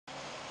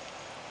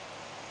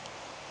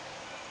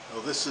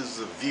Well, this is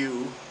the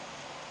view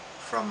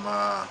from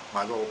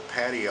my little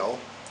patio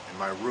in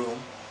my room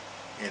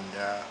in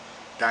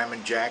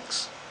Diamond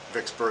Jacks,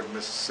 Vicksburg,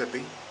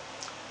 Mississippi.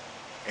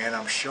 And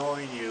I'm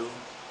showing you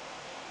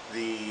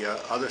the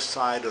other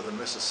side of the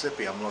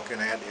Mississippi I'm looking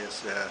at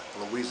is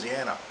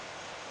Louisiana.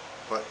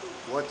 But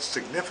what's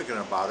significant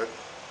about it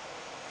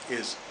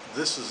is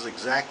this is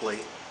exactly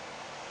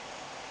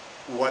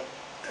what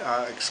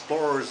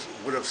explorers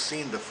would have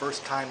seen the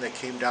first time they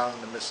came down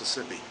the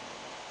Mississippi.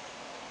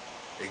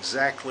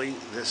 Exactly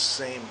this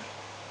same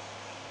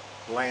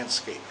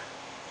landscape.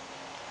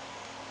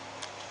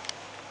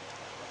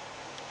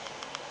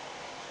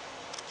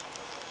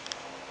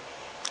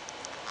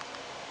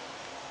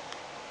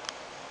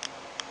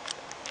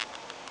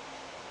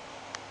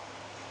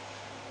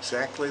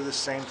 Exactly the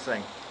same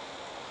thing.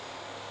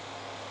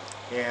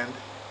 And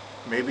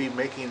maybe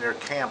making their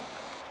camp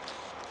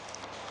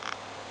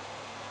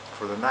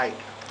for the night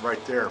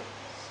right there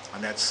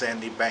on that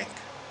sandy bank.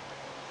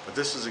 But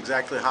this is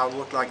exactly how it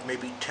looked like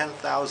maybe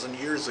 10,000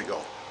 years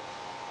ago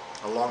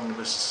along the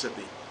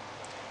Mississippi,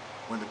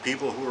 when the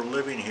people who were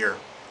living here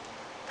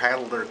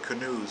paddled their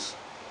canoes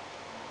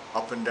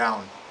up and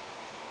down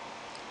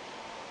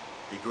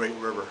the great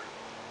river,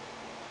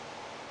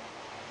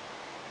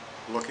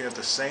 looking at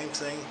the same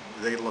thing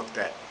they looked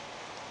at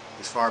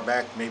as far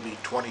back maybe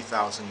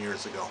 20,000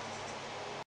 years ago.